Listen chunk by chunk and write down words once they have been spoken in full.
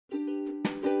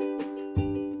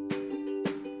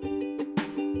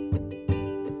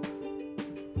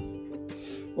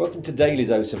Welcome to Daily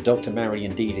Dose of Dr. Mary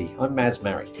and Dee Dee. I'm Maz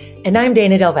Mary. And I'm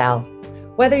Dana Del Val.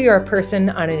 Whether you're a person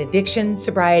on an addiction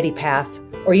sobriety path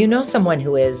or you know someone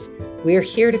who is, we're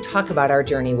here to talk about our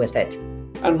journey with it.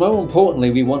 And more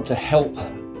importantly, we want to help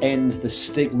end the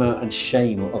stigma and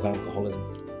shame of alcoholism.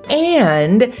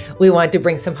 And we want to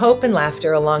bring some hope and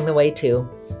laughter along the way too.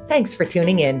 Thanks for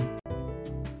tuning in.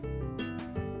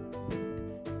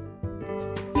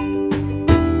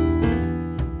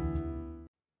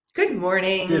 Good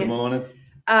morning. Good morning.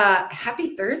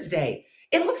 Happy Thursday.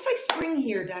 It looks like spring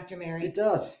here, Dr. Mary. It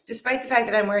does. Despite the fact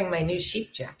that I'm wearing my new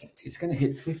sheep jacket. It's going to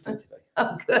hit 50 today.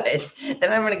 Oh, good.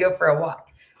 Then I'm going to go for a walk.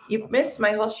 You missed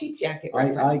my whole sheep jacket I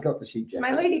got the sheep jacket. It's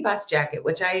my lady boss jacket,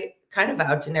 which I kind of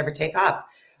vowed to never take off.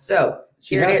 So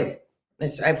here it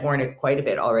is. I've worn it quite a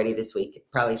bit already this week. It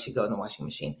probably should go in the washing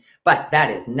machine. But that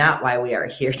is not why we are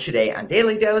here today on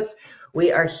Daily Dose.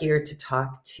 We are here to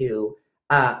talk to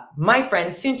my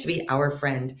friend, soon to be our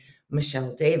friend,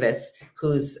 Michelle Davis,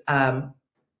 who's I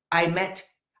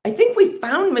think we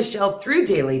found Michelle through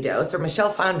Daily Dose, or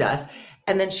Michelle found us.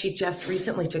 And then she just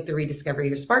recently took the Rediscover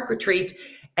Your Spark retreat.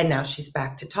 And now she's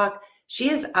back to talk. She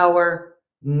is our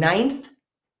 9th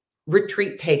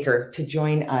retreat taker to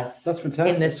join us. That's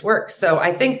fantastic. In this work. So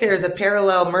I think there's a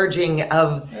parallel merging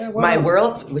of my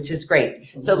worlds, which is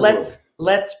great. So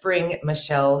let's bring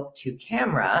Michelle to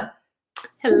camera.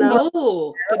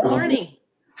 Hello. Good morning.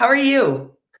 How are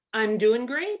you? I'm doing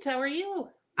great. How are you?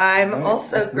 I'm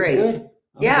also great. Good.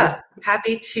 Yeah.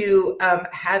 Happy to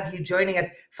have you joining us.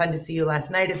 Fun to see you last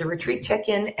night at the retreat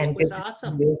check-in, and It was good to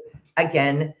awesome. see you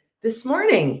again this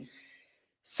morning.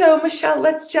 So Michelle,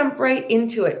 let's jump right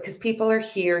into it because people are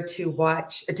here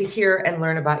to hear and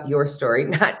learn about your story,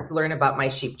 not learn about my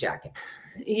sheep jacket.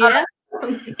 Yeah,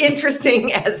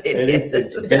 Interesting as it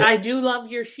is. I do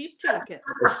love your sheep jacket.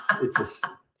 It's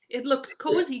It looks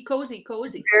cozy.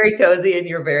 Very cozy, and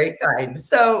you're very kind.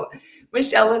 So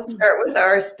Michelle, let's start with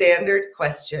our standard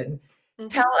question. Mm-hmm.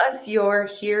 Tell us your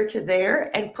here to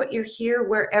there and put your here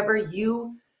wherever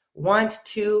you want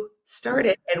to start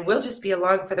it. And we'll just be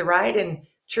along for the ride and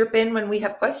chirp in when we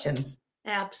have questions.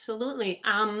 Absolutely.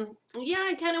 Yeah,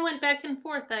 I kind of went back and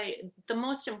forth. The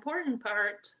most important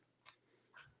part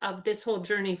of this whole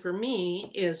journey for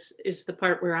me is the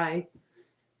part where I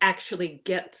actually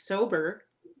get sober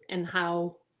and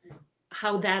how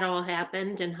that all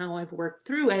happened and how I've worked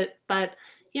through it. But,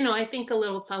 I think a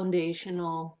little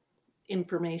foundational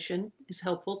information is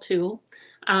helpful too.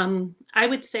 I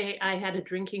would say I had a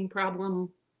drinking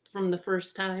problem from the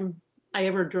first time I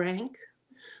ever drank,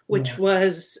 which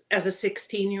was as a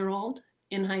 16-year-old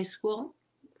in high school.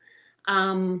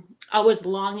 I was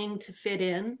longing to fit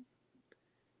in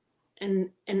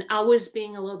and always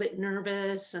being a little bit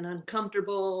nervous and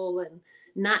uncomfortable and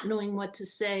not knowing what to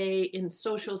say in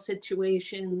social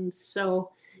situations.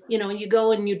 So, you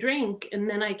go and you drink, and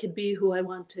then I could be who I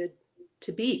wanted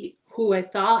to be, who I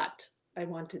thought I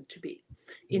wanted to be.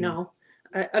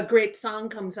 A great song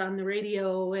comes on the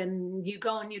radio and you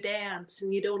go and you dance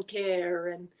and you don't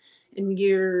care. And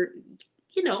you're,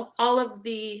 all of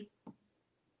the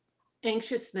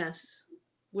anxiousness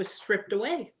was stripped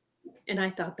away. And I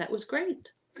thought that was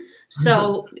great.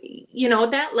 So,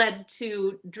 that led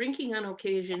to drinking on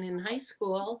occasion in high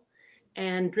school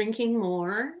and drinking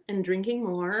more and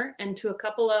to a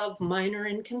couple of minor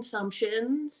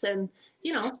inconsumptions and,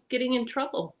 getting in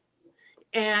trouble.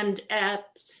 And at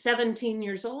 17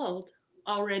 years old,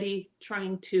 already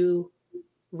trying to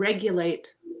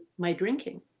regulate my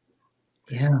drinking.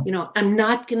 Yeah. I'm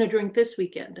not going to drink this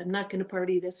weekend. I'm not going to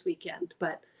party this weekend,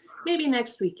 but maybe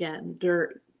next weekend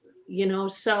or,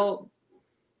 so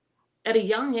at a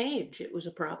young age, it was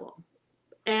a problem.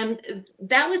 And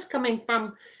that was coming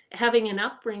from having an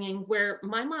upbringing where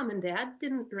my mom and dad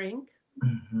didn't drink.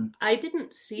 Mm-hmm. I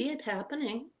didn't see it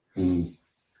happening. Mm.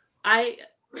 I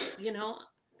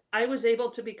was able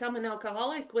to become an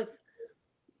alcoholic with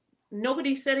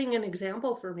nobody setting an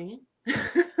example for me.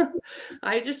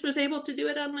 I just was able to do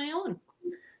it on my own.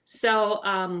 So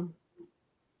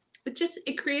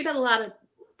it created a lot of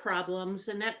problems.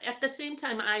 And at the same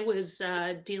time, I was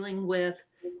dealing with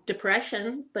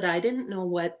depression, but I didn't know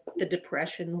what the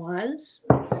depression was.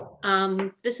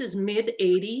 This is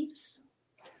mid-'80s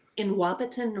in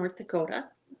Wahpeton, North Dakota.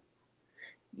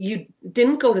 You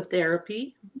didn't go to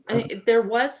therapy. There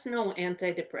was no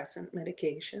antidepressant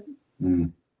medication.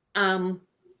 Mm.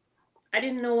 I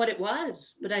didn't know what it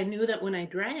was, but I knew that when I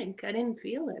drank, I didn't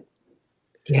feel it.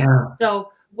 Yeah.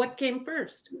 So what came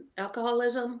first,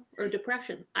 alcoholism or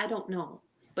depression? I don't know,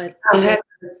 but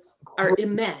are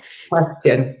enmeshed.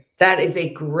 Question. That is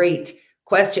a great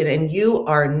question. And you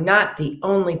are not the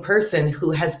only person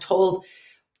who has told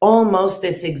almost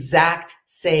this exact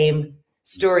same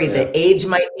story. The age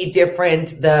might be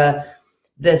different,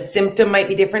 the symptom might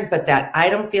be different, but that I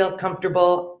don't feel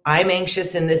comfortable, I'm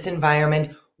anxious in this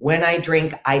environment. When I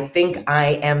drink, I think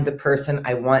I am the person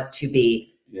I want to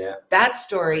be. Yeah. That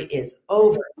story is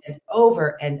over and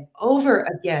over and over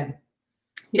again.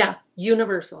 Yeah,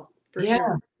 universal for Yeah.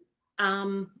 sure.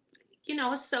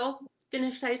 So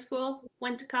finished high school,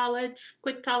 went to college,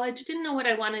 quit college, didn't know what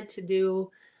I wanted to do.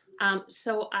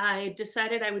 So I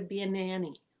decided I would be a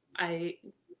nanny. I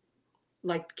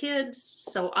liked kids,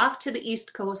 so off to the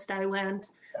East Coast I went.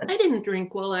 I didn't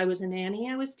drink while I was a nanny.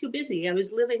 I was too busy. I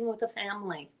was living with a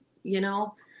family,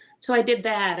 So I did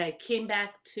that. I came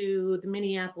back to the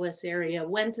Minneapolis area,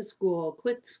 went to school,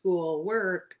 quit school,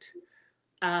 worked,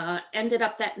 ended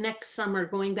up that next summer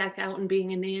going back out and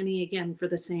being a nanny again for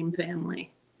the same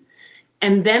family.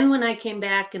 And then when I came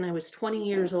back and I was 20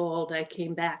 years old, I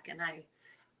came back and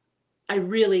I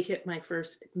really hit my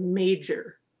first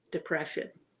major depression,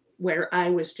 where I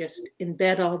was just in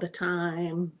bed all the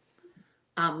time,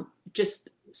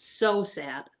 just so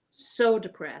sad, so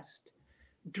depressed,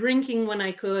 drinking when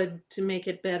I could to make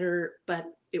it better, but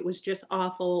it was just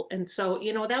awful. And so,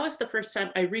 that was the first time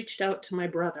I reached out to my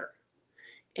brother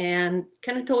and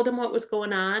kind of told him what was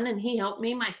going on, and he helped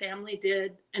me. My family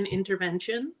did an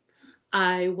intervention.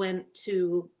 I went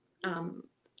to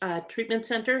a treatment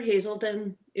center,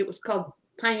 Hazelden. It was called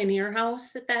Pioneer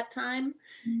House at that time.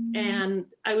 And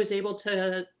I was able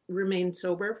to remain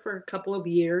sober for a couple of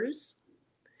years.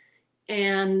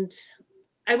 And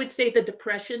I would say the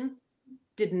depression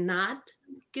did not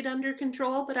get under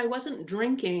control, but I wasn't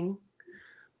drinking.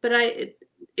 But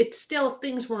it still,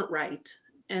 things weren't right.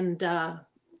 And,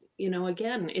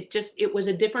 again, it was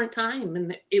a different time,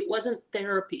 and it wasn't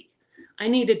therapy. I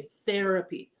needed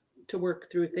therapy to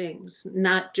work through things,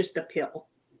 not just a pill.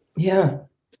 Yeah.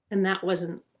 And that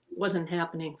wasn't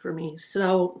happening for me.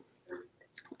 So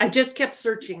I just kept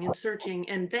searching and searching.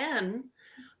 And then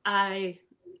I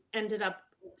ended up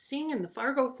seeing in the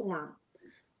Fargo Forum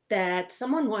that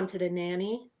someone wanted a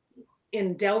nanny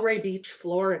in Delray Beach,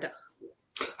 Florida.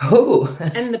 Oh.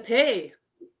 And the pay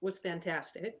was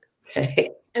fantastic.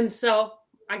 Okay. And so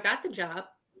I got the job.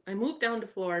 I moved down to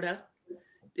Florida.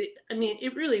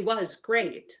 It really was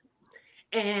great.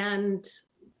 And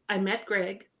I met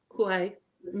Greg, who I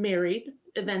married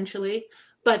eventually.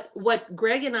 But what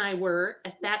Greg and I were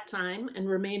at that time and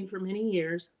remained for many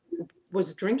years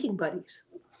was drinking buddies.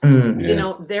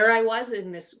 There I was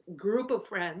in this group of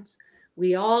friends.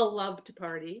 We all loved to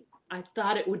party. I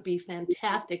thought it would be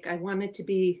fantastic. I wanted to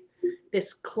be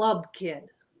this club kid.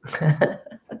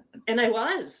 And I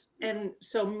was. And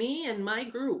so me and my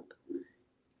group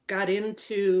got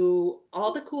into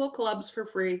all the cool clubs for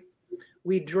free.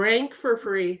 We drank for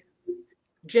free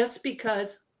just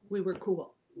because we were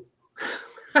cool.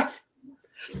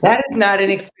 That is not an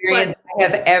experience I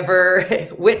have ever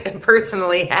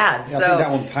personally had. Yeah, I think that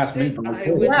one passed me by I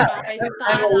too. thought I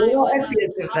was on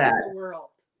of top that. of the world.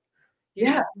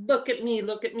 Yeah. Look at me,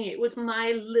 look at me. It was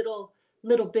my little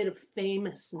bit of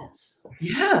famousness.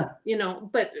 Yeah.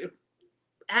 But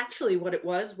actually what it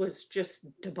was just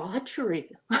debauchery.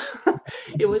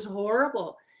 It was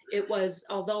horrible. It was,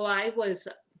 although I was,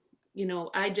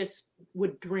 I just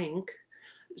would drink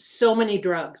so many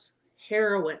drugs,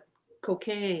 heroin,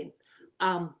 cocaine,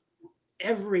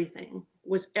 everything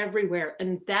was everywhere.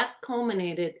 And that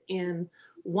culminated in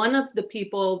one of the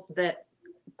people that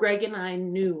Greg and I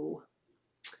knew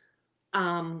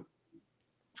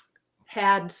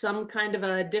had some kind of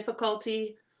a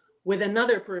difficulty with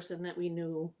another person that we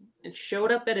knew, and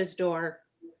showed up at his door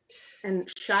and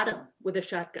shot him with a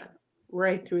shotgun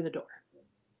right through the door.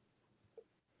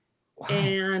 Wow.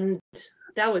 And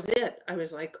that was it. I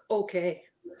was like, okay,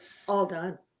 all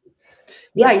done.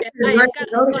 Yeah, I got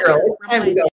a fire from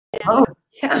my dad.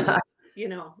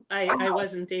 Yeah. I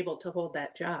wasn't able to hold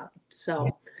that job. So,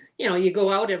 you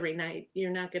go out every night,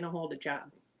 you're not going to hold a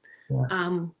job.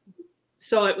 Yeah.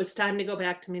 So it was time to go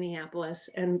back to Minneapolis,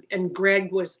 and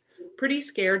Greg was pretty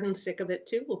scared and sick of it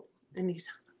too. And he's,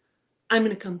 I'm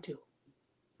going to come too.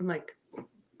 I'm like,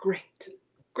 great.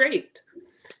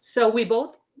 So we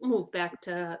both moved back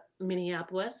to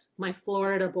Minneapolis. My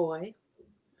Florida boy,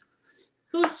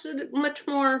 who's much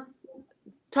more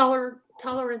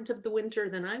tolerant of the winter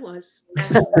than I was.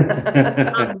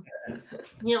 It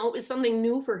was something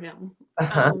new for him.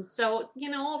 So,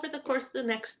 over the course of the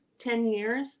next 10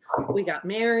 years, we got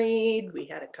married, we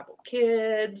had a couple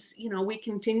kids, we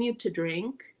continued to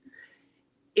drink.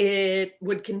 It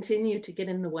would continue to get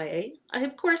in the way. I,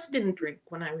 of course, didn't drink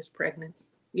when I was pregnant,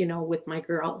 with my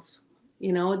girls.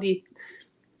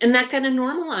 And that kind of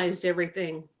normalized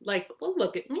everything. Like, well,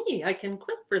 look at me. I can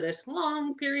quit for this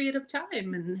long period of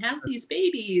time and have these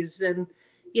babies. And,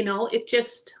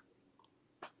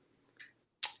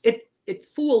 it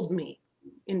fooled me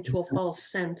into a false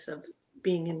sense of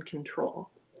being in control.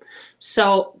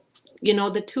 So,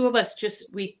 the two of us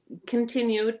we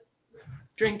continued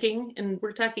drinking, and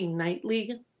we're talking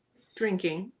nightly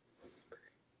drinking.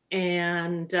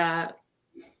 And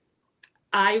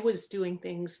I was doing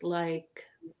things like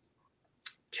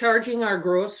charging our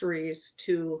groceries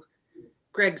to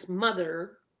Greg's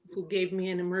mother, who gave me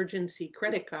an emergency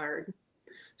credit card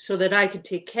so that I could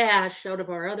take cash out of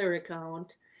our other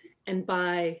account and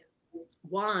buy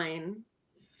wine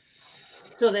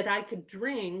so that I could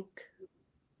drink,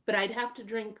 but I'd have to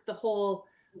drink the whole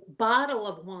bottle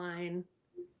of wine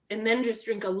and then just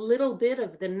drink a little bit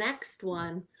of the next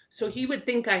one. So he would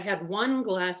think I had one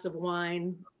glass of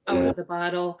wine out of the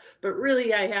bottle, but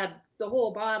really I had the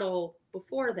whole bottle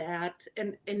before that.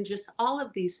 And just all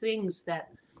of these things that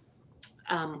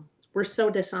were so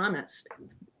dishonest,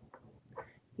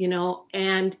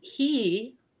 and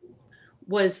he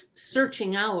was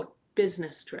searching out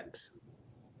business trips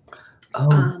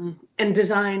and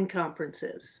design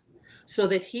conferences so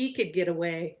that he could get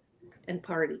away and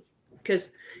party,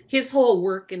 because his whole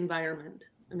work environment,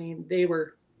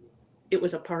 it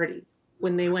was a party.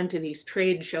 When they went to these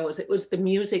trade shows, it was the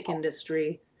music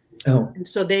industry. And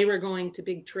so they were going to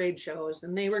big trade shows,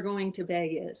 and they were going to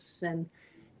Vegas, and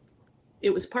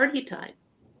it was party time.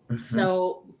 Mm-hmm.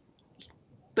 So,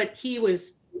 but he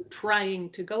was trying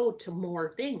to go to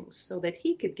more things so that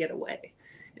he could get away.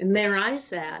 And there I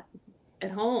sat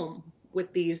at home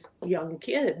with these young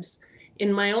kids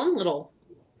in my own little,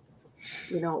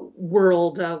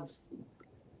 world of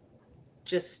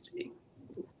just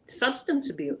substance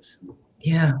abuse.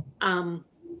 Yeah.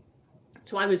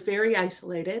 So I was very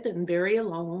isolated and very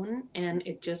alone, and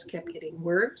it just kept getting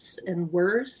worse and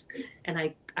worse. And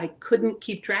I couldn't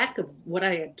keep track of what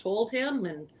I had told him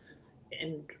and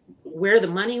where the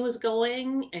money was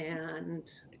going. And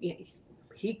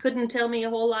he couldn't tell me a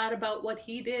whole lot about what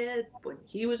he did when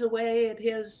he was away at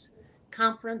his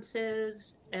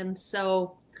conferences. And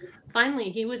so finally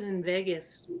he was in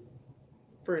Vegas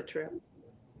for a trip.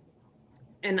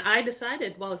 And I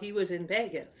decided while he was in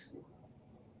Vegas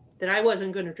that I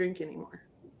wasn't going to drink anymore,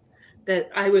 that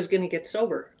I was going to get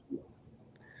sober.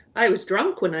 I was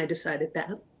drunk when I decided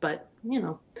that, but,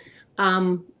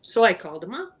 so I called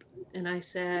him up and I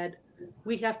said,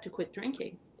 we have to quit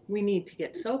drinking. We need to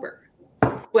get sober.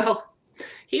 Well,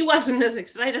 he wasn't as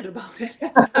excited about it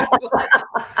as I was.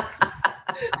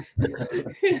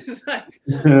 He's like,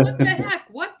 what the heck?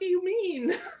 What do you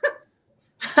mean?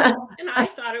 And I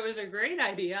thought it was a great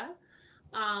idea.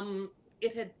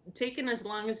 It had taken as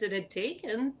long as it had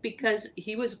taken because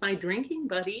he was my drinking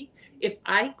buddy. If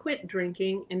I quit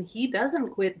drinking and he doesn't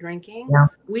quit drinking,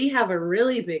 we have a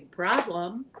really big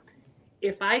problem.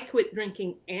 If I quit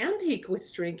drinking and he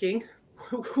quits drinking,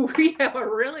 we have a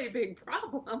really big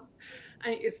problem.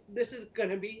 This is going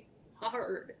to be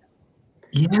hard.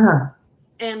 Yeah.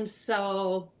 And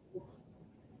so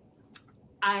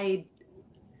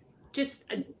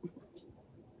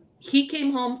he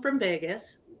came home from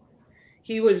Vegas.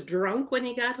 He was drunk when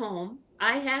he got home.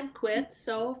 I had quit,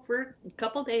 so for a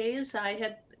couple days I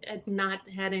had not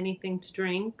had anything to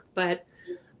drink, but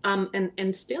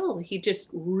and still he just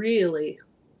really,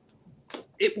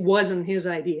 it wasn't his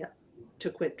idea to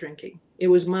quit drinking. It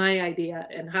was my idea,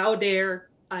 and how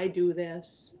dare I do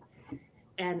this?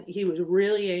 And he was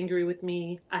really angry with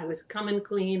me. I was coming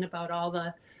clean about all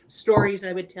the stories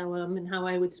I would tell him and how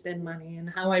I would spend money and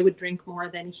how I would drink more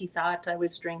than he thought I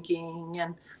was drinking.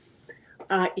 And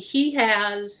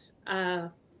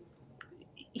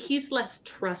he's less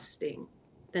trusting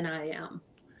than I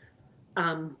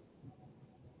am.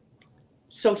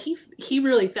 So he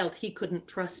really felt he couldn't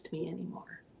trust me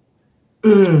anymore.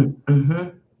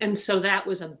 Mm-hmm. And so that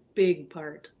was a big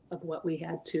part of what we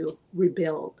had to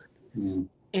rebuild. Mm.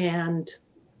 And,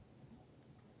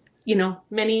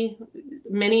 many,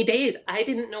 many days, I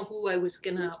didn't know who I was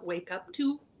going to wake up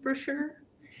to for sure.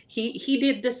 He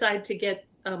did decide to get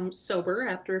sober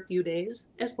after a few days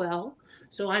as well.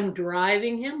 So I'm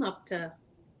driving him up to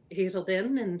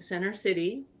Hazelden in Center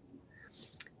City.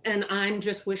 And I'm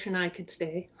just wishing I could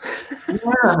stay.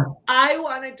 Yeah. I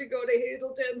wanted to go to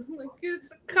Hazelden. Like,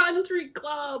 it's a country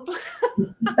club.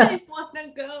 I want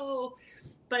to go.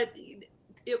 But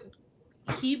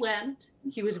he went.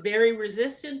 He was very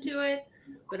resistant to it,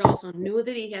 but also knew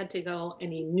that he had to go.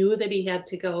 And he knew that he had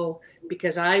to go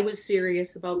because I was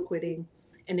serious about quitting.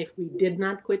 And if we did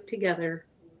not quit together,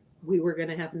 we were going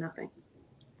to have nothing.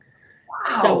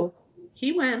 Wow. So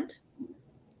he went.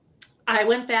 I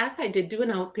went back. I did do an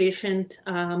outpatient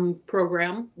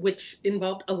program, which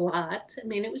involved a lot. I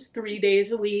mean, it was 3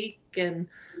 days a week, and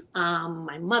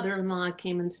my mother-in-law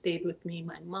came and stayed with me.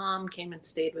 My mom came and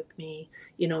stayed with me,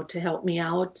 to help me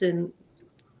out. And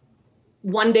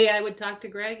one day I would talk to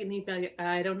Greg, and he'd be like,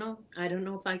 I don't know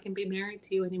if I can be married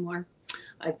to you anymore.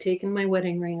 I've taken my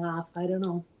wedding ring off. I don't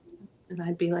know. And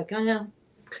I'd be like, oh, yeah,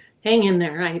 hang in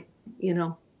there.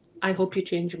 I hope you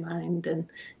change your mind.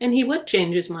 And he would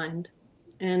change his mind.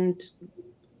 And,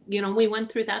 we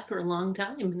went through that for a long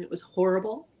time, and it was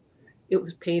horrible. It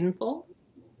was painful.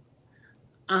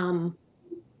 When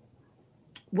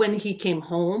he came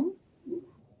home,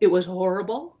 it was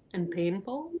horrible and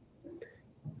painful.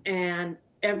 And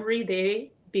every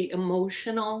day, the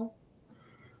emotional,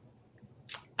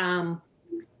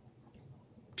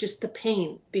 just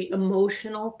the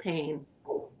emotional pain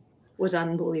was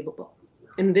unbelievable.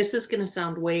 And this is going to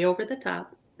sound way over the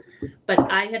top,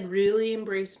 but I had really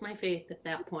embraced my faith at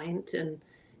that point, and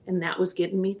that was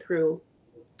getting me through.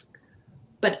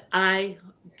 But I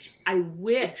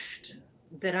wished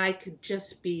that I could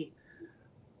just be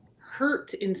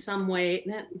hurt in some way,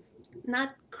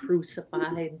 not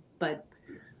crucified, but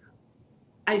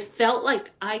I felt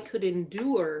like I could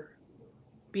endure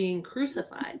being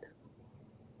crucified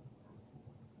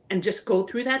and just go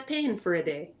through that pain for a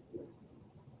day.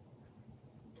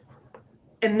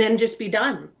 And then just be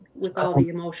done with all the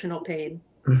emotional pain.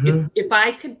 Mm-hmm. If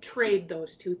I could trade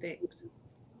those two things,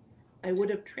 I would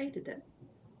have traded it.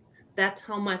 That's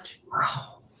how much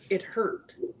it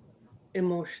hurt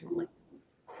emotionally.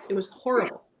 It was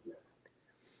horrible.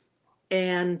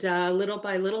 And little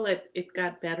by little, it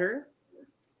got better.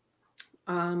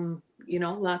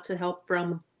 Lots of help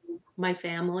from my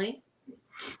family,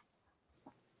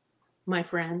 my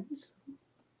friends,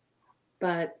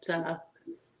 but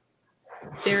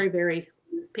very, very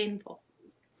painful.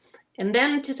 And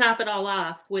then to top it all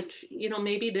off, which,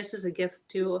 maybe this is a gift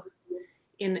too,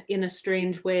 in a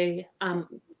strange way,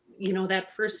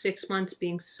 that first 6 months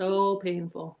being so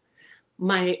painful.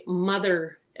 My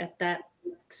mother at that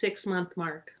 6-month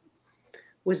mark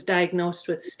was diagnosed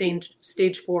with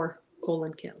stage 4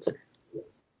 colon cancer.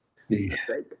 Yeah.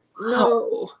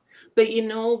 No, but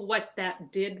what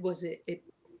that did was it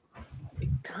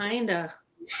kind of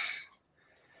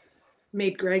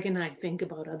made Greg and I think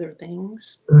about other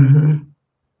things. Mm-hmm.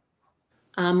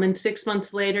 And 6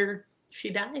 months later, she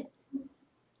died.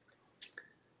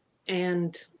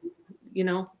 And,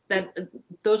 that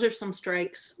those are some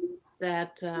strikes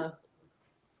that a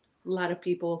lot of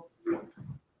people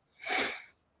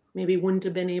maybe wouldn't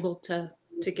have been able to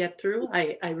get through.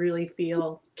 I really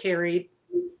feel carried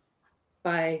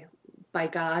by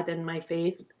God and my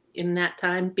faith in that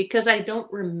time, because I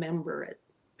don't remember it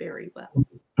very well.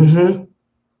 Mm-hmm.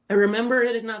 I remember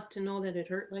it enough to know that it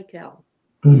hurt like hell.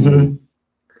 Mm-hmm.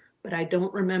 But I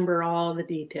don't remember all the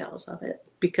details of it,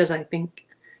 because I think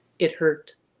it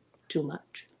hurt too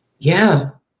much.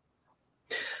 Yeah.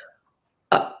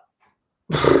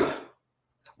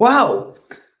 Wow.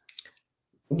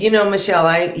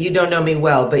 Michelle, you don't know me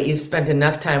well, but you've spent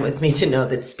enough time with me to know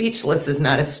that speechless is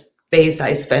not a space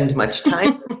I spend much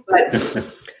time. But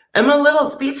I'm a little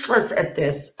speechless at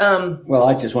this. Well,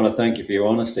 I just want to thank you for your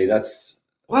honesty. That's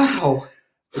wow.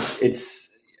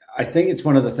 I think it's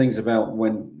one of the things about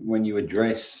when you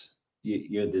address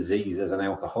your disease as an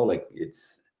alcoholic,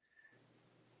 it's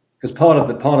because part of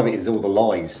it is all the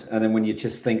lies, and then when you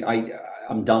just think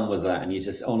I'm done with that, and you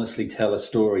just honestly tell a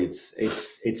story,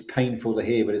 it's painful to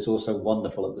hear, but it's also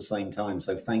wonderful at the same time.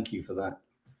 So thank you for that.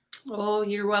 Oh,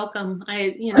 you're welcome.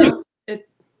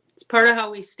 It's part of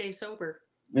how we stay sober.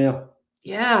 Yeah.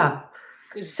 Yeah.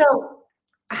 So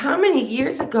how many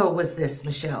years ago was this,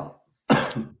 Michelle?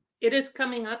 It is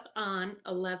coming up on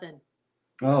 11.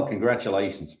 Oh,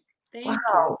 congratulations. Thank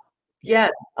you.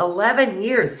 Yes, 11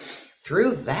 years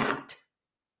through that.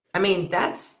 I mean,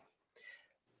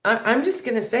 I'm just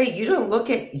going to say, you don't look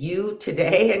at you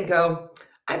today and go,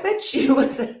 I bet she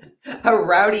was a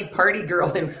rowdy party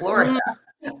girl in Florida.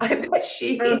 I bet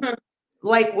she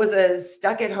was a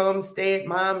stuck at home, stay at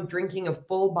mom, drinking a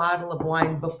full bottle of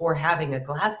wine before having a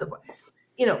glass of wine.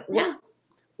 Yeah.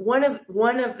 One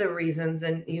of the reasons,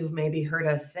 and you've maybe heard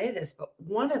us say this, but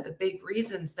one of the big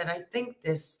reasons that I think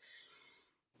this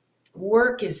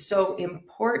work is so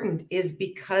important is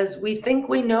because we think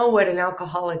we know what an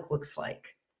alcoholic looks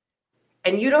like.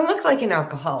 And you don't look like an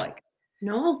alcoholic.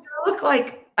 No. You look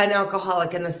like an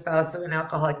alcoholic and the spouse of an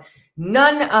alcoholic.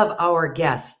 None of our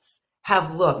guests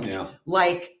have looked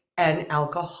like an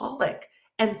alcoholic.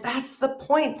 And that's the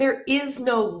point. There is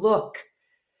no look.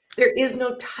 There is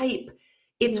no type.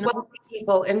 It's No. wealthy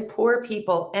people and poor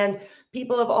people and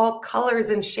people of all colors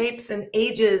and shapes and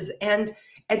ages and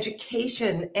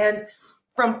education and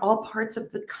from all parts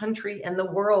of the country and the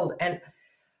world. And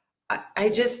I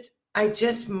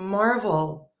just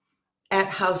marvel at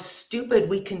how stupid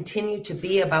we continue to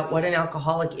be about what an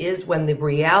alcoholic is, when the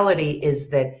reality is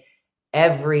that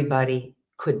everybody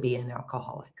could be an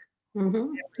alcoholic.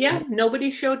 Mm-hmm. Yeah, nobody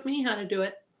showed me how to do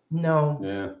it. No,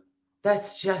 Yeah.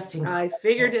 that's just incredible. I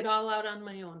figured it all out on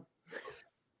my own.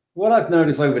 What I've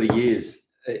noticed over the years,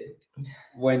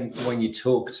 when you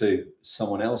talk to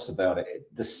someone else about it,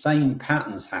 the same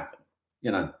patterns happen.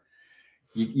 You know,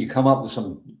 you come up with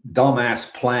some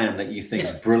dumbass plan that you think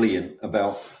is brilliant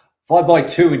about, if I buy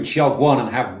 2 and chug 1 and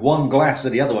have 1 glass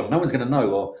of the other one, no one's going to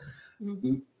know. Or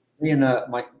me and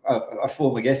a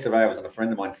former guest of ours and a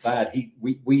friend of mine, Thad,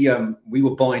 we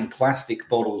were buying plastic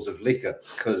bottles of liquor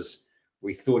because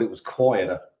we thought it was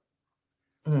quieter.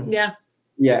 Yeah.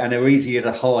 Yeah, and they're easier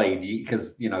to hide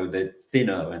because, you know, they're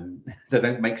thinner and they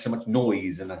don't make so much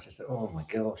noise. And I just thought, oh my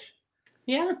gosh.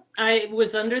 Yeah,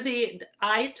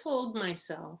 I told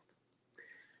myself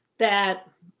that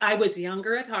I was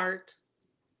younger at heart,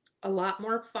 a lot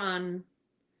more fun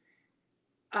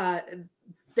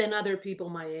than other people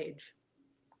my age.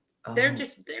 They're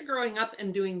growing up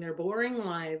and doing their boring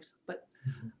lives, but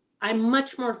I'm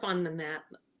much more fun than that.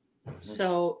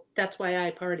 So that's why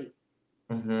I party.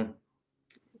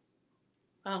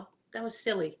 Well, that was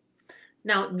silly.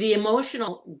 Now, the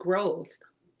emotional growth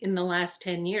in the last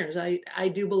 10 years, I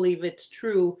do believe it's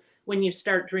true when you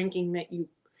start drinking that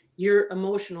your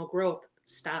emotional growth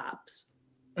stops.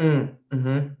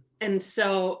 And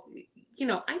so, you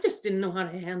know, I just didn't know how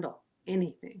to handle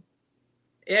anything.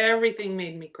 Everything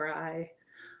made me cry.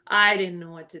 I didn't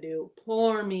know what to do.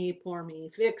 Poor me,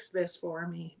 fix this for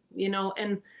me, you know,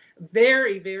 and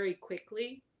very, very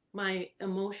quickly, my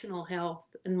emotional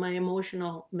health and my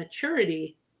emotional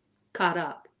maturity caught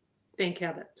up. Thank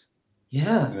heavens.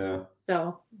 Yeah.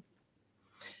 So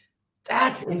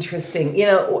That's interesting. You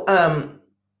know,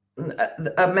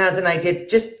 Maz and I did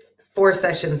just 4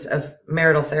 sessions of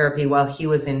marital therapy while he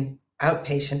was in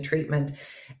outpatient treatment.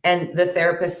 And the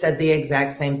therapist said the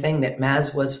exact same thing, that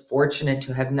Maz was fortunate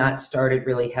to have not started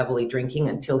really heavily drinking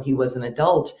until he was an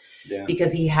adult,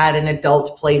 because he had an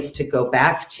adult place to go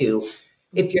back to.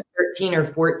 If you're 13 or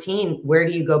 14, where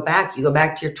do you go back? You go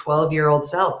back to your 12-year-old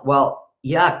self. Well,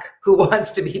 yuck, who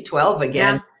wants to be 12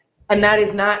 again? Yeah. And that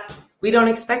is not, we don't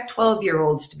expect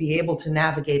 12-year-olds to be able to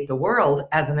navigate the world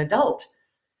as an adult.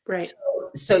 Right.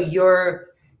 So your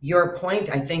point,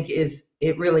 I think, is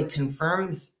it really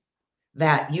confirms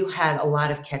that you had a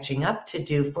lot of catching up to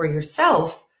do for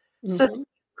yourself, so that you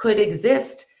could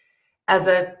exist as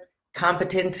a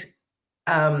competent,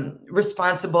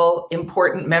 responsible,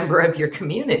 important member of your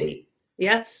community.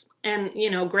 Yes. And, you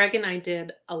know, Greg and I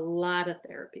did a lot of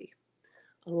therapy,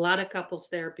 a lot of couples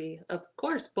therapy. Of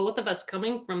course, both of us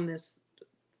coming from this,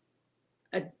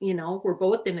 you know, we're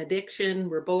both in addiction.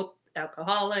 We're both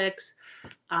alcoholics,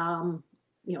 you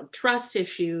know, trust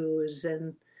issues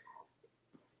and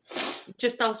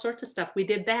just all sorts of stuff. We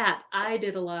did that. I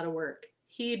did a lot of work.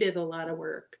 He did a lot of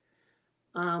work.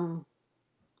 You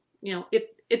know,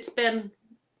 it's been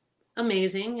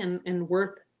amazing and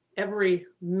worth every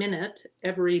minute,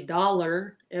 every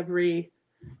dollar, every,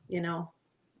 you know,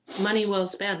 money well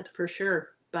spent for sure.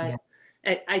 But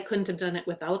I couldn't have done it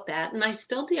without that. And I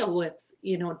still deal with,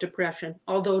 you know, depression,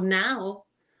 although now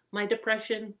my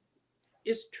depression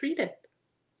is treated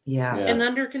and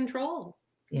under control.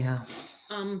 Yeah.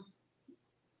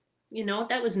 You know,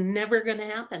 that was never going to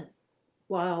happen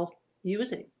while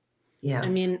using. Yeah. I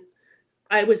mean,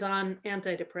 I was on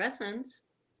antidepressants,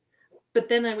 but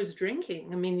then I was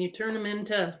drinking. I mean, you turn them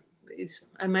into,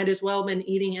 I might as well have been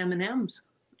eating M&Ms,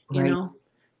 you know,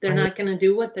 they're not going to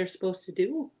do what they're supposed to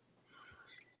do.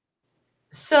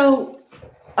 So,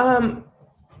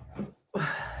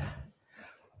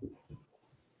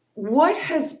 what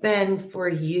has been for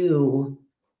you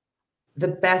the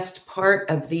best part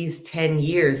of these 10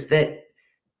 years that,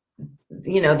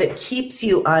 you know, that keeps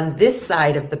you on this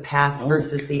side of the path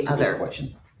versus the other?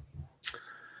 Question.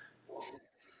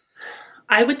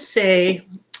 I would say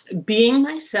being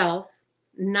myself,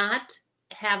 not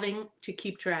having to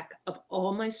keep track of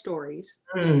all my stories.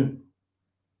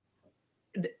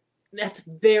 That's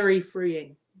very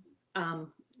freeing.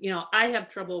 You know, I have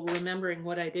trouble remembering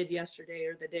what I did yesterday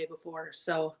or the day before.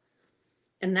 So,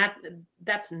 and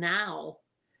that's now.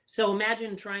 So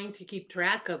imagine trying to keep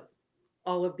track of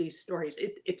all of these stories.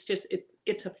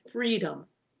 It's a freedom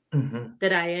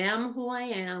that I am who I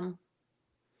am.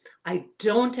 I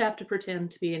don't have to pretend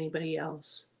to be anybody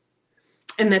else,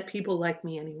 and that people like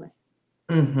me anyway.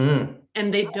 Mm-hmm.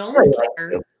 And they don't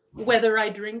care whether I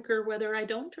drink or whether I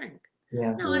don't drink.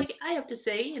 Yeah. Now, I have to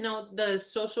say, the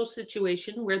social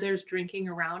situation where there's drinking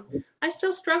around, I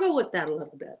still struggle with that a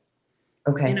little bit.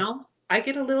 Okay. I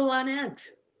get a little on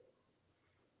edge.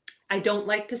 I don't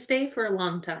like to stay for a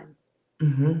long time.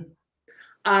 Mm-hmm.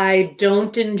 I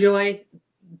don't enjoy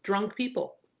drunk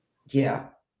people. Yeah.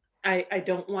 I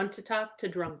don't want to talk to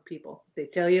drunk people. They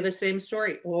tell you the same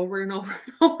story over and over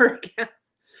and over again.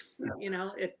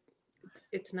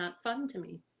 It's not fun to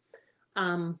me.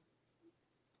 So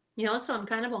I'm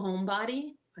kind of a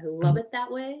homebody. I love it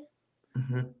that way.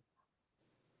 Mm-hmm.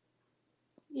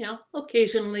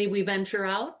 Occasionally we venture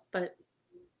out, but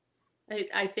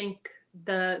I think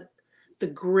the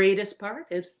greatest part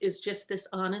is just this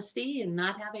honesty and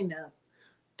not having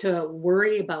to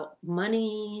worry about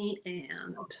money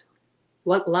and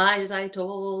what lies I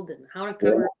told and how to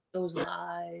cover those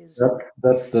lies.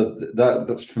 That's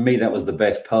for me, that was the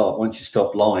best part. Once you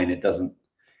stop lying,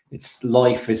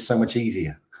 life is so much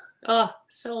easier. Oh,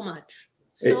 so much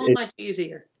much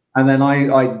easier. And then I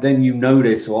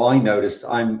noticed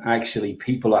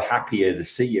people are happier to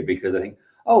see you because I think,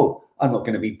 oh, I'm not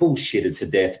going to be bullshitted to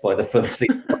death by the first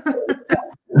thing.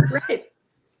 Right.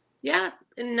 Yeah.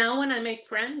 And now when I make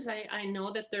friends, I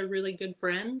know that they're really good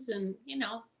friends. And,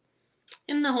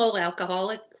 in the whole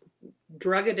alcoholic,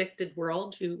 drug addicted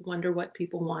world, you wonder what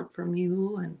people want from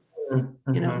you. And,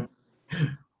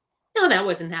 no, that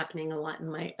wasn't happening a lot in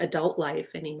my adult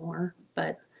life anymore.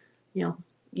 But,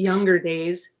 younger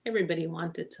days, everybody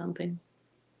wanted something.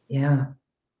 Yeah.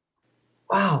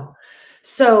 Wow.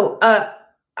 So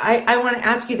I want to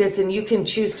ask you this, and you can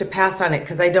choose to pass on it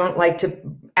because I don't like to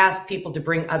ask people to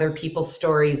bring other people's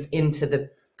stories into the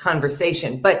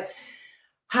conversation. But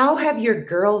how have your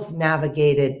girls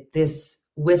navigated this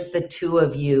with the two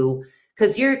of you?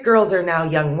 Because your girls are now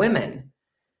young women.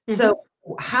 Mm-hmm. So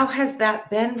how has that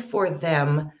been for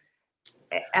them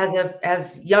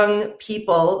as young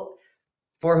people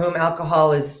for whom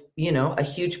alcohol is, a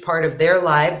huge part of their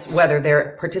lives, whether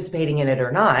they're participating in it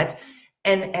or not,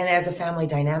 and as a family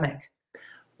dynamic?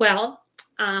 Well,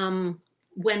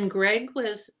 when Greg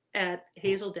was at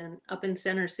Hazelden up in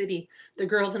Center City, the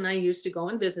girls and I used to go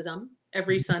and visit him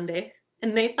every Sunday,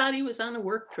 and they thought he was on a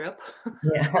work trip.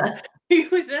 Yeah. He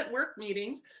was at work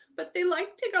meetings, but they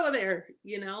liked to go there,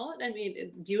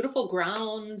 beautiful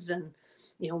grounds, and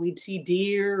we'd see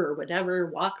deer or whatever,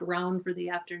 walk around for the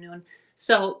afternoon.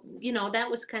 So, that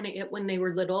was kind of it when they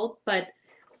were little. But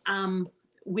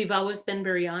we've always been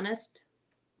very honest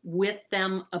with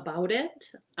them about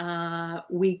it.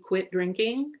 We quit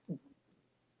drinking.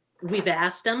 We've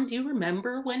asked them, do you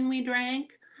remember when we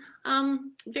drank?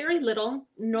 Very little.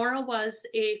 Nora was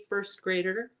a first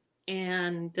grader,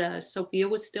 and Sophia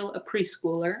was still a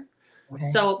preschooler. Okay.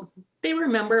 So they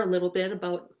remember a little bit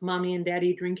about mommy and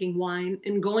daddy drinking wine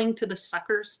and going to the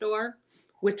sucker store,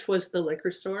 which was the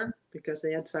liquor store because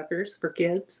they had suckers for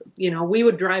kids. We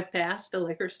would drive past a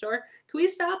liquor store. Can we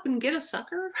stop and get a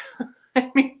sucker?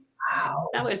 Wow.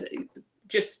 That was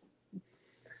just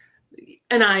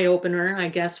an eye opener, I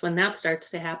guess, when that starts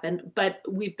to happen. But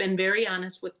we've been very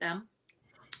honest with them.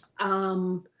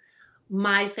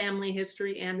 My family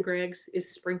history and Greg's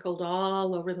is sprinkled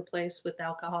all over the place with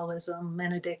alcoholism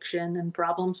and addiction and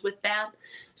problems with that.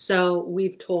 So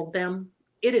we've told them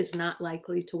it is not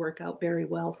likely to work out very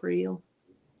well for you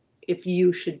if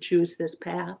you should choose this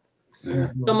path. Yeah.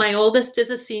 So my oldest is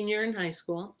a senior in high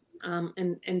school,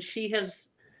 and she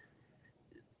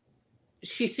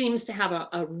seems to have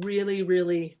a really,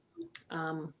 really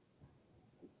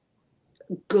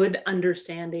good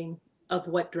understanding of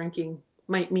what drinking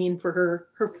might mean for her.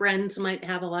 Her friends might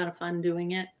have a lot of fun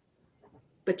doing it,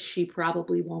 but she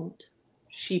probably won't.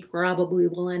 She probably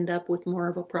will end up with more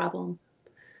of a problem.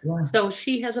 Yeah. So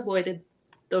she has avoided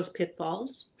those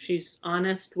pitfalls. She's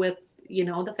honest with,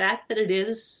 the fact that it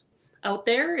is out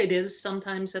there. It is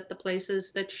sometimes at the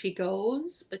places that she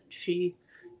goes, but she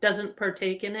doesn't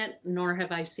partake in it, nor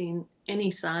have I seen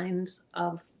any signs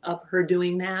of her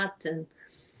doing that. And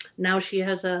now she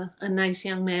has a nice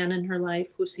young man in her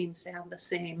life who seems to have the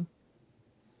same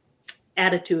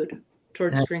attitude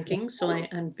towards drinking. So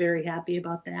I'm very happy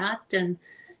about that. And,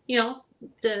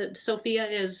 Sophia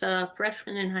is a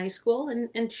freshman in high school,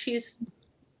 and she's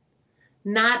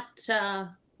not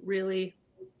really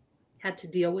had to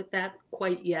deal with that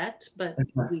quite yet, but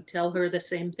we tell her the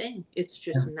same thing. It's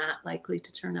just not likely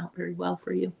to turn out very well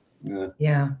for you.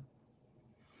 Yeah.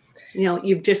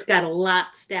 You've just got a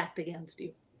lot stacked against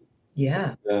you.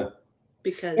 Yeah.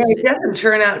 Because it doesn't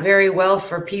turn out very well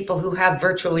for people who have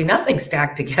virtually nothing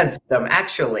stacked against them,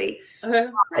 actually.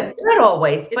 Right. Not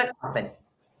always, but often.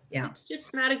 Yeah. It's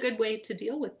just not a good way to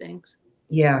deal with things.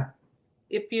 Yeah.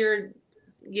 If you're,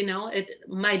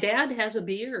 my dad has a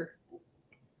beer.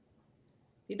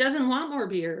 He doesn't want more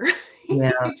beer.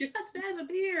 Yeah. He just has a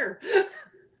beer.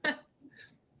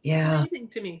 Yeah. It's amazing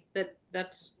to me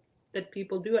that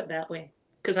people do it that way,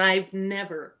 because I've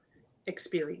never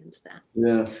experienced that.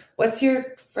 Yeah. What's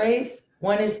your phrase?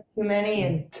 1 is too many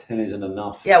and 10 isn't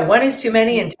enough. yeah, 1 is too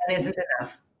many and 10 isn't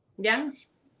enough. Yeah.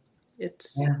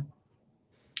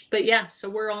 But yeah, so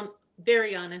we're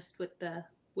very honest with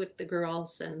the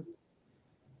girls, and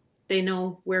they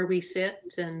know where we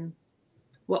sit and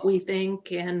what we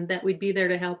think, and that we'd be there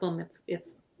to help them if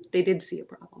they did see a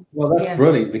problem. Well, that's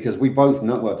brilliant, because we both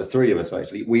know, well, the three of us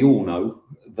actually, we all know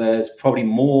there's probably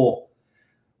more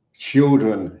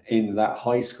children in that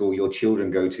high school your children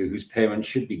go to whose parents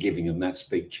should be giving them that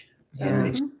speech. And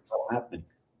it's not happening.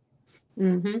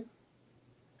 Mm-hmm.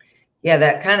 Yeah,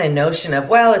 that kind of notion of,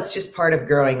 well, it's just part of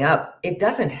growing up. It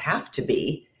doesn't have to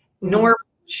be, nor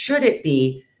should it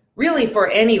be, really, for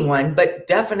anyone, but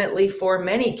definitely for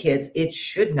many kids, it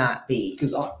should not be.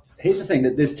 Because here's the thing,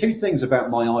 that there's two things about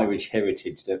my Irish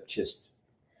heritage that just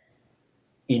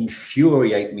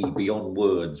infuriate me beyond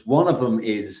words. One of them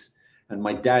is, and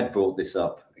my dad brought this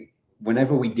up,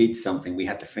 whenever we did something, we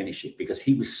had to finish it, because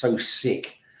he was so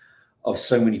sick of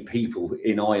so many people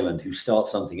in Ireland who start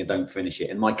something and don't finish it.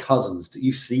 And my cousins,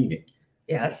 you've seen it.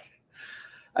 Yes.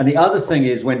 And the other thing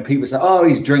is when people say, oh,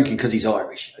 he's drinking because he's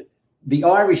Irish. The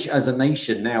Irish as a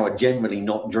nation now are generally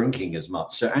not drinking as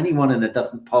much. So anyone in a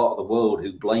different part of the world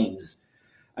who blames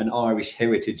an Irish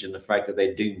heritage and the fact that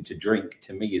they're doomed to drink,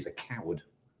 to me, is a coward.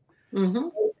 Mm-hmm.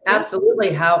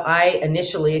 Absolutely how I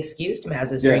initially excused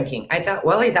Maz's drinking. I thought,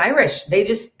 well, he's Irish. They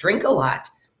just drink a lot.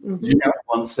 Mm-hmm. You know,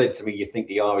 once said to me, you think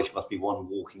the Irish must be one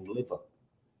walking liver.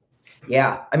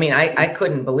 Yeah. I mean, I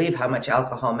couldn't believe how much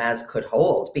alcohol Maz could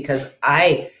hold, because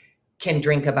I can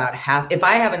drink about half. If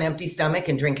I have an empty stomach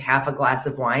and drink half a glass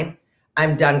of wine,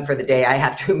 I'm done for the day. I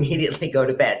have to immediately go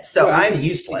to bed. So well, I'm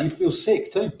useless. You feel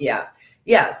sick too. Yeah.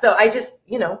 Yeah. So I just,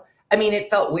 I mean,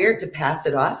 it felt weird to pass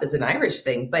it off as an Irish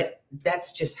thing, but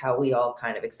that's just how we all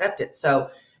kind of accept it. So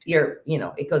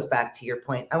it goes back to your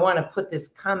point. I want to put this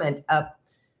comment up.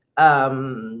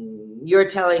 You're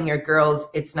telling your girls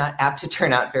it's not apt to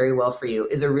turn out very well for you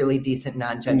is a really decent,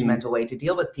 non-judgmental way to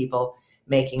deal with people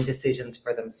making decisions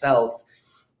for themselves.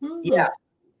 Yeah.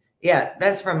 Yeah.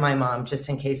 That's from my mom, just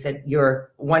in case that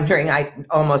you're wondering.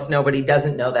 Almost nobody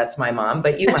doesn't know that's my mom,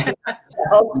 but you might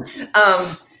know.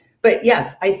 But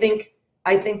yes, I think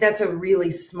that's a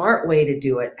really smart way to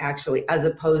do it, actually, as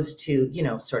opposed to,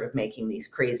 sort of making these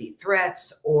crazy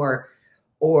threats or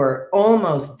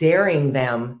almost daring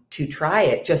them to try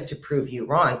it just to prove you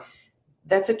wrong.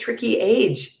 That's a tricky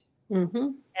age. Mm-hmm.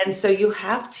 And so you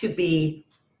have to be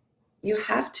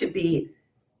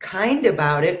kind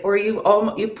about it, or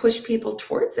you push people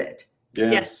towards it.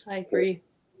 Yeah. Yes, I agree.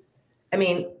 I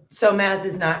mean, so Maz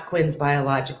is not Quinn's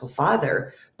biological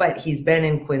father, but he's been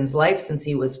in Quinn's life since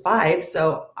he was 5.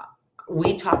 So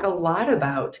we talk a lot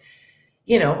about,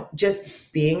 just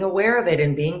being aware of it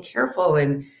and being careful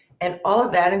and all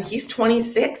of that. And he's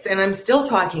 26 and I'm still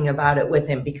talking about it with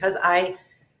him, because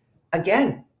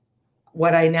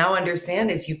what I now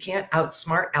understand is you can't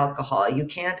outsmart alcohol. You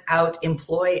can't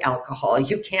out-employ alcohol.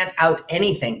 You can't out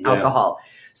anything alcohol.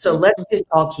 So let's just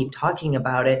all keep talking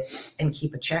about it and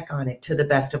keep a check on it to the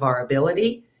best of our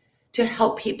ability to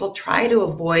help people try to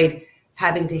avoid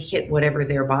having to hit whatever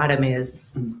their bottom is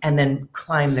and then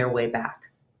climb their way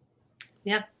back.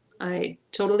 Yeah, I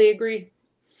totally agree,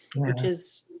 which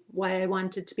is why I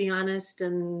wanted to be honest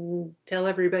and tell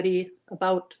everybody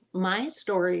about my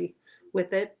story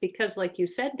with it, because like you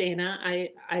said, Dana,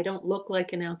 I don't look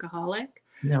like an alcoholic.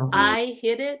 No. I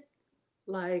hit it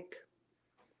like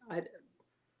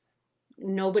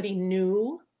nobody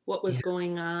knew what was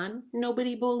going on.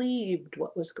 Nobody believed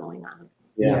what was going on.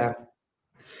 Yeah.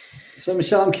 So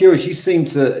Michelle, I'm curious, you seem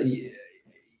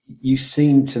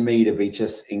to me to be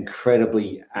just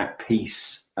incredibly at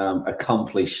peace,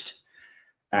 accomplished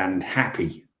and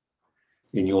happy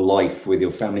in your life with your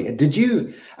family. Did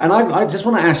you, and I just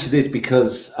want to ask you this,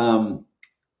 because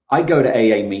I go to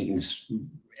AA meetings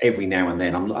every now and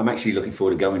then. I'm actually looking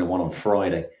forward to going to one on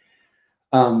Friday.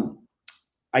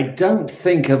 I don't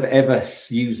think I've ever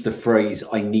used the phrase,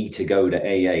 I need to go to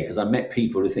AA, because I met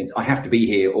people who think I have to be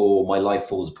here or my life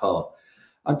falls apart.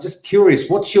 I'm just curious,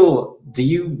 do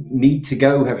you need to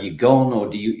go? Have you gone,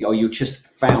 or you just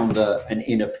found an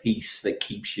inner peace that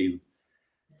keeps you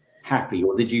happy,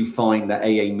 or did you find that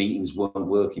AA meetings weren't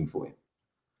working for you?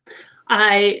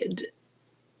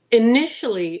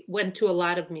 initially went to a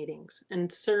lot of meetings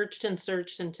and searched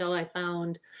until I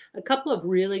found a couple of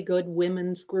really good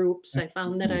women's groups. I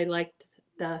found that I liked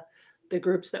the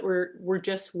groups that were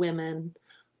just women.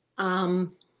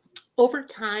 Over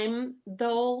time,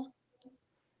 though,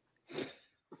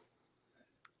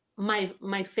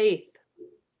 my faith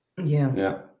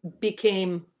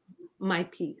became my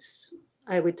peace,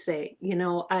 I would say.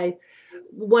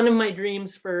 One of my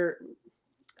dreams for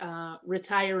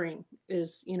retiring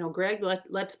is, Greg,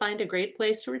 let's find a great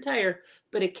place to retire,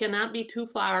 but it cannot be too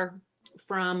far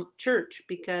from church,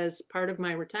 because part of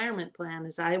my retirement plan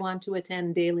is I want to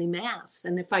attend daily mass.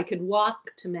 And if I could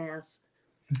walk to mass,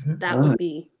 that would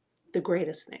be the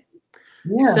greatest thing.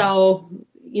 Yeah. So,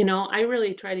 I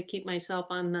really try to keep myself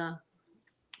on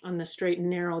the straight and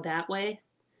narrow that way.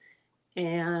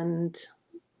 And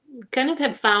kind of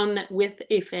have found that with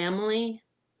a family,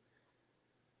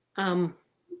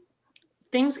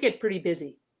 things get pretty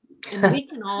busy, and we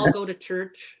can all go to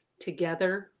church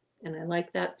together. And I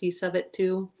like that piece of it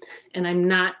too. And I'm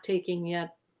not taking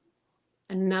yet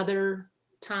another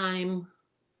time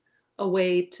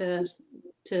away to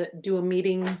do a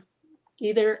meeting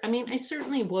either. I mean, I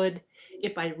certainly would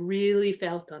if I really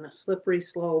felt on a slippery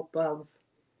slope of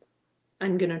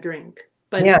I'm going to drink.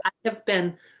 But I have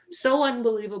been so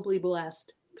unbelievably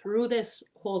blessed through this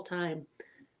whole time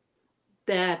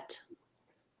that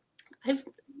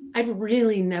I've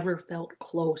really never felt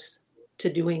close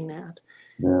to doing that.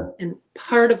 Yeah. And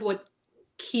part of what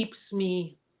keeps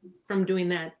me from doing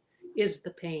that is the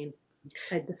pain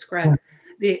I described.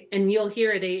 And you'll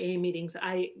hear at AA meetings,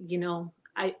 I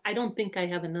don't think I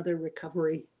have another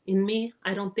recovery in me.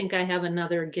 I don't think I have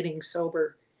another getting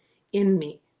sober in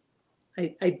me.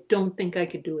 I don't think I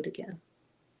could do it again.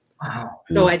 Wow.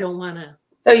 So I don't want to.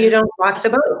 So you don't rock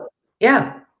the boat.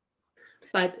 Yeah.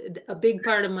 But a big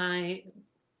part of my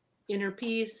inner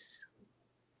peace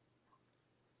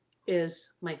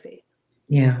is my faith.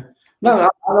 Yeah. No,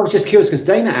 I was just curious because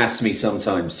Dana asks me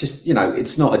sometimes, just,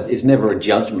 it's never a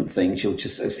judgment thing.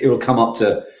 It'll come up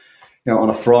to, on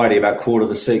a Friday about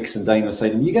 5:45, and Dana will say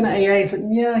to me, "You going to AA?" I said,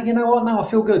 "Yeah, you know what? No, I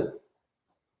feel good."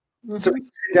 Mm-hmm. So we can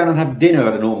sit down and have dinner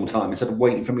at a normal time instead of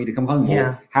waiting for me to come home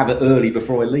or have it early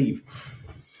before I leave.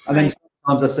 And then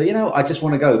sometimes I say, I just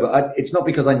want to go, but it's not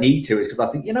because I need to. It's because I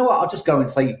think, I'll just go and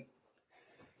say,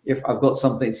 if I've got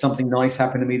something nice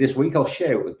happened to me this week, I'll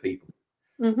share it with people.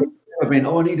 Mm-hmm. I mean,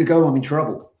 I need to go. I'm in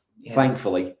trouble. Yeah.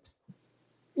 Thankfully.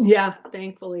 Yeah,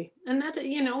 thankfully. And that's,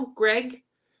 Greg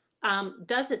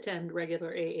does attend regular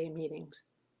AA meetings.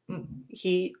 Mm-hmm.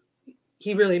 He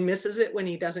really misses it when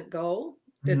he doesn't go.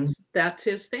 That's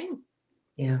his thing.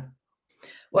 Yeah.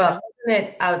 Well, isn't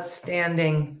it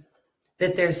outstanding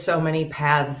that there's so many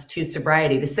paths to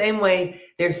sobriety? The same way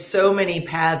there's so many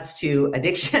paths to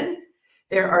addiction,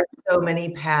 there are so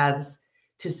many paths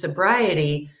to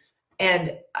sobriety.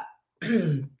 And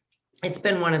it's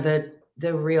been one of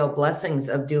the real blessings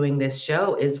of doing this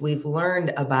show is we've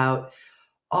learned about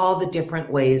all the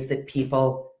different ways that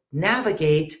people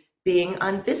navigate being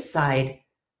on this side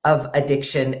of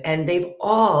addiction. And they've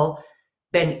all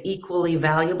been equally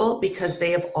valuable because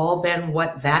they have all been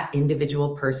what that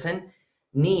individual person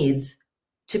needs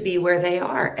to be where they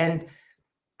are. And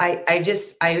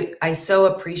I so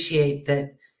appreciate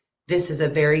that this is a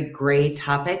very gray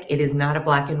topic. It is not a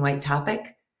black and white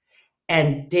topic.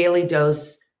 And Daily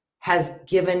Dose has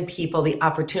given people the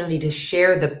opportunity to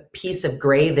share the piece of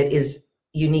gray that is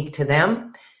unique to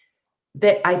them,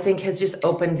 that I think has just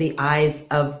opened the eyes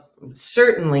of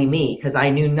certainly me, because I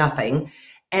knew nothing,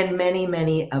 and many,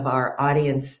 many of our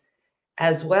audience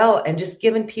as well, and just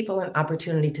given people an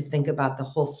opportunity to think about the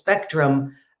whole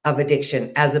spectrum of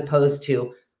addiction, as opposed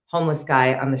to homeless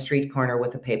guy on the street corner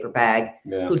with a paper bag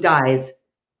who dies,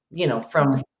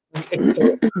 from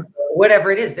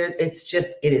whatever it is.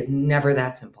 It is never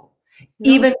that simple.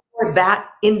 No. Even for that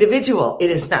individual,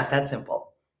 it is not that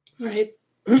simple. Right.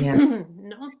 Yeah.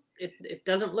 No, it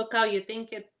doesn't look how you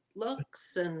think it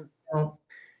looks, and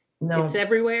no. It's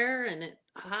everywhere, and it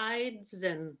hides,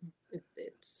 and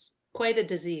it's quite a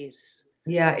disease.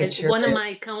 Yeah, it sure one is. Of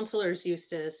my counselors used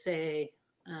to say,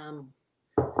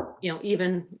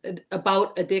 even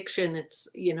about addiction, it's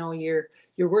you're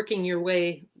working your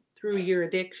way through your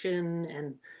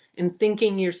addiction and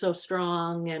thinking you're so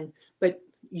strong, but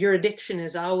your addiction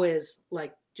is always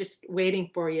like just waiting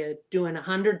for you, doing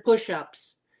 100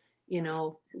 push-ups,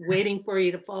 waiting for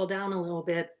you to fall down a little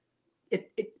bit.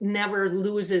 It never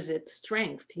loses its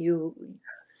strength. You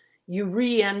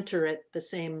re-enter at the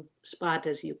same spot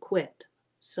as you quit.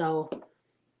 So,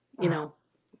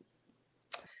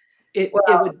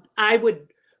 I would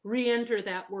re-enter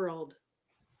that world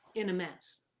in a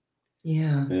mess.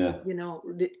 Yeah. Yeah.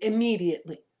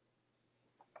 Immediately.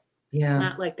 It's Yeah.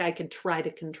 not like I could try to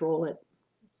control it,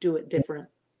 do it different.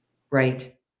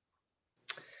 Right.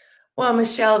 Well,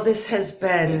 Michelle, this has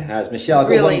been It has. Michelle,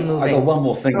 really I moving. got one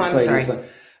more thing Oh, to I'm say. sorry. Listen,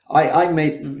 I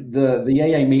made the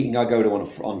AA meeting I go to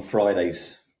on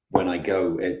Fridays. When I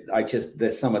go,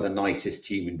 there's some of the nicest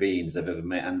human beings I've ever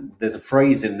met, and there's a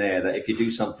phrase in there that if you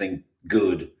do something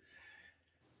good,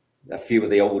 a few of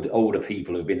the older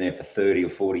people who've been there for 30 or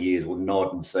 40 years will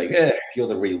nod and say, "Yeah, you're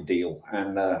the real deal,"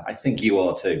 and I think you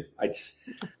are too.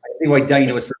 Anyway,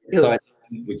 Dana was so excited to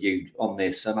meet with you on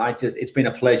this, and it's been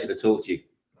a pleasure to talk to you.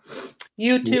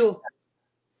 You too.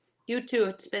 You too.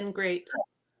 It's been great.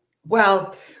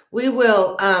 Well, we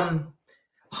will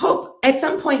hope at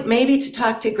some point maybe to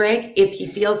talk to Greg if he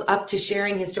feels up to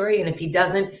sharing his story. And if he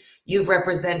doesn't, you've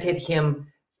represented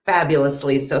him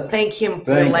fabulously. So thank him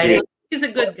for letting. He's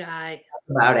a good guy.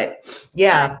 About it.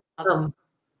 Yeah.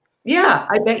 Yeah,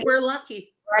 I bet we're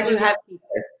lucky. Glad you have it.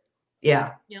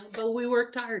 Yeah. But we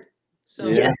worked hard. So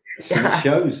yeah. It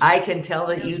shows. I can tell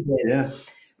that you did. Yeah.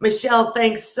 Michelle,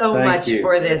 thanks so much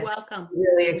for this. You're welcome.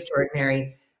 Really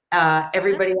extraordinary.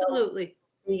 Everybody Absolutely. else,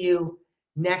 see you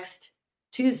next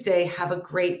Tuesday. Have a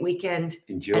great weekend.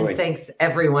 Enjoy. And thanks,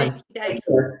 everyone. Thank you, guys.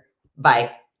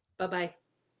 Bye. Bye-bye.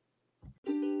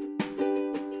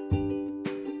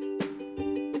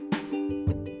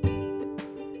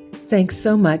 Thanks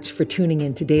so much for tuning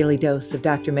in to Daily Dose of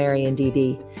Dr. Mary and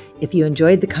DD. If you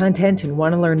enjoyed the content and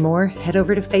want to learn more, head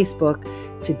over to Facebook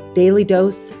to Daily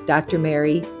Dose Dr.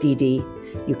 Mary DD.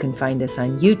 You can find us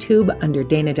on YouTube under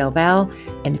Dana Del Val.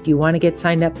 And if you want to get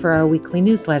signed up for our weekly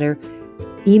newsletter,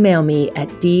 email me at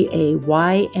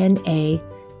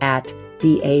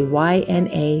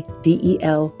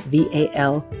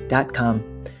dayna@daynadelval.com.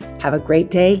 Have a great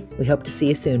day. We hope to see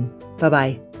you soon.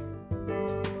 Bye-bye.